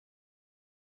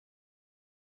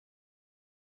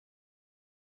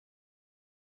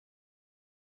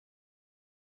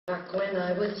Back when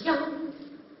I was young,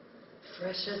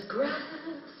 fresh as grass,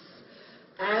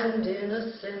 and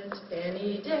innocent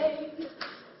any day,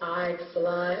 I'd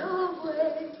fly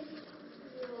away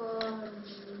on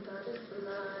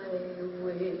butterfly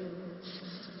wings.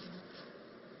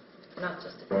 Not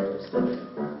just a feathers,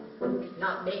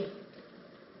 not me.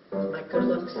 My good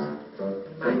looks, and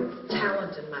my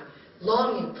talent, and my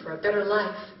longing for a better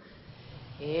life.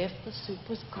 If the soup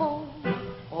was cold,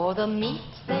 or the meat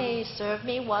they served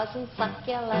me wasn't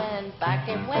succulent, back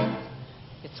it went.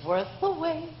 It's worth the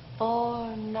wait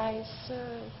for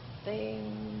nicer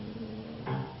things.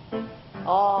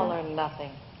 All or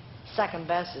nothing. Second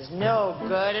best is no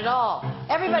good at all.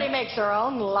 Everybody makes their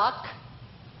own luck.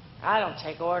 I don't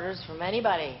take orders from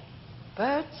anybody.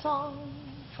 Birdsong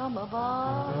from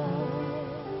above.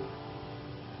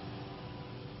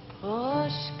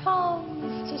 Push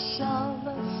comes to shove,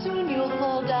 soon you'll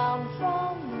fall down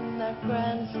from the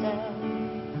grandstand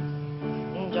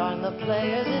and join the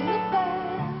players in the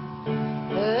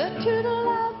band. Tootle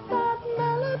out that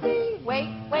melody, wait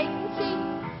and see,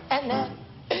 and then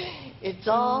it's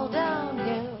all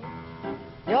downhill.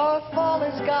 Your fall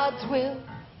is God's will,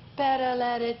 better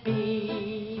let it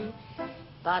be.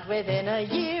 But within a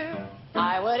year,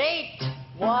 I would eat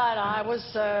what I was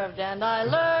served, and I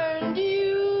learned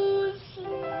you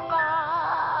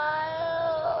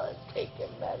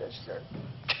taking medicine.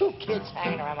 2 kids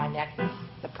hanging around my neck.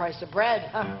 The price of bread,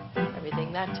 huh?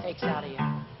 Everything that takes out of you.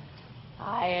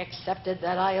 I accepted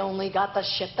that I only got the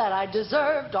shit that I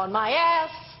deserved on my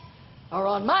ass or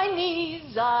on my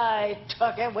knees. I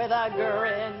took it with a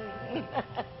grin.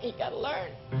 You gotta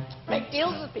learn. Make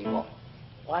deals with people.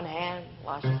 One hand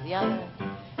washes the other.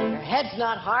 Your head's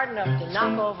not hard enough to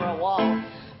knock over a wall.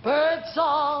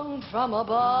 Birdsong from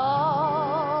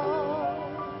above.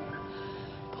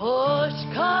 Push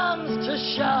comes to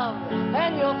shove,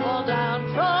 and you'll fall down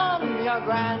from your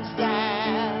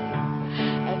grandstand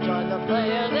and join the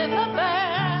players in the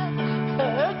band.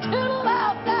 Tootle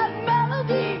out that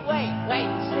melody, wait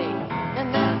and see, and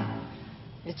then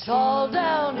it's all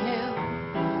downhill.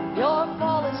 Your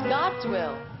fall is God's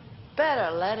will, better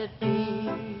let it be.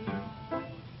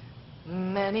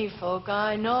 Many folk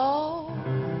I know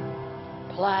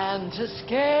plan to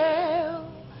scale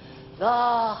the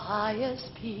highest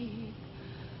peak.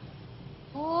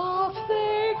 Off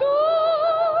they go,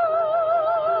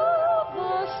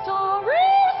 the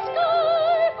starry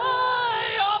sky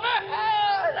high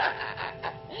overhead.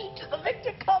 To the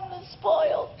victor come the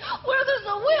spoils, where